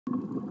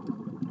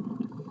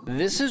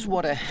This is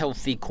what a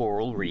healthy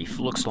coral reef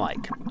looks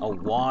like, a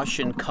wash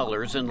in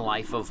colors and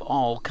life of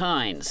all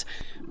kinds.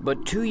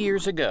 But 2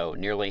 years ago,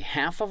 nearly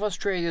half of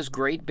Australia's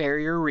Great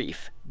Barrier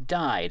Reef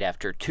died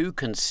after 2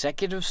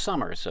 consecutive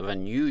summers of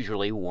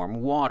unusually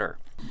warm water.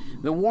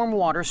 The warm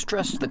water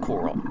stressed the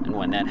coral, and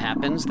when that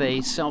happens, they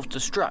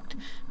self-destruct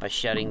by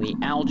shedding the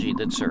algae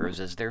that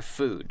serves as their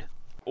food.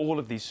 All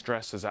of these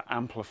stresses are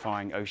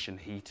amplifying ocean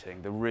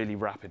heating, the really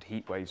rapid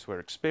heat waves we're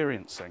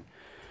experiencing.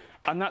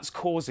 And that's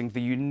causing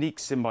the unique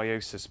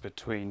symbiosis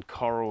between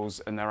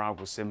corals and their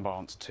algal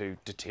symbionts to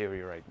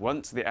deteriorate.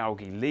 Once the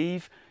algae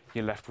leave,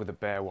 you're left with a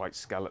bare white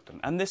skeleton.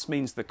 And this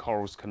means the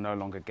corals can no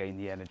longer gain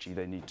the energy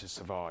they need to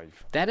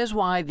survive. That is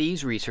why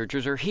these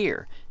researchers are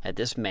here at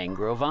this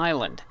mangrove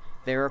island.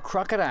 There are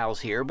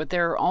crocodiles here, but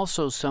there are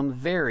also some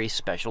very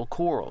special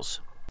corals.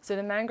 So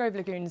the mangrove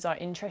lagoons are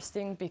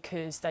interesting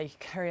because they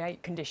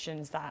create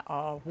conditions that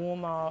are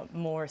warmer,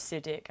 more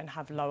acidic and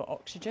have lower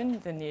oxygen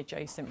than the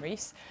adjacent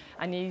reefs.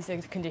 And these are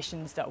the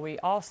conditions that we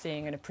are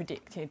seeing and are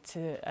predicted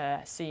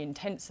to see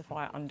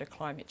intensify under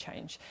climate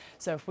change.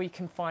 So if we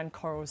can find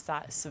corals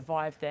that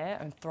survive there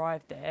and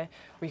thrive there,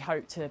 we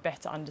hope to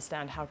better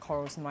understand how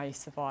corals may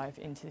survive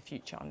into the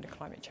future under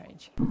climate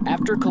change.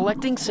 After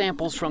collecting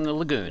samples from the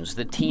lagoons,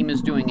 the team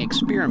is doing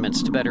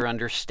experiments to better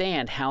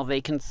understand how they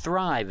can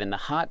thrive in the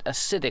hot,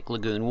 acidic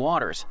lagoon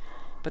waters.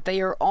 But they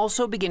are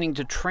also beginning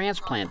to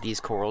transplant these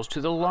corals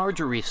to the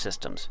larger reef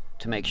systems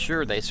to make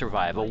sure they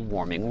survive a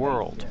warming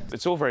world.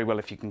 It's all very well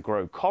if you can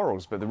grow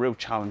corals, but the real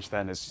challenge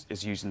then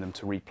is using them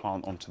to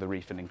replant onto the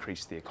reef and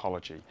increase the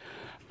ecology.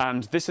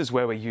 And this is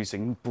where we're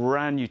using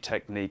brand new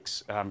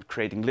techniques,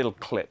 creating little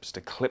clips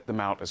to clip them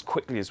out as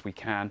quickly as we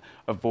can,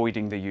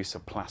 avoiding the use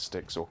of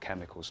plastics or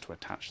chemicals to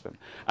attach them.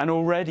 And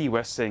already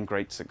we're seeing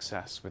great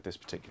success with this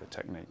particular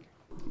technique.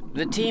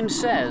 The team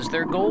says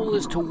their goal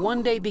is to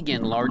one day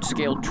begin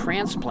large-scale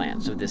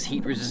transplants of this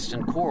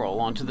heat-resistant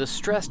coral onto the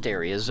stressed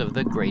areas of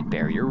the Great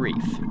Barrier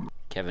Reef.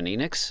 Kevin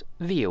Enochs,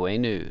 VOA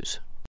News.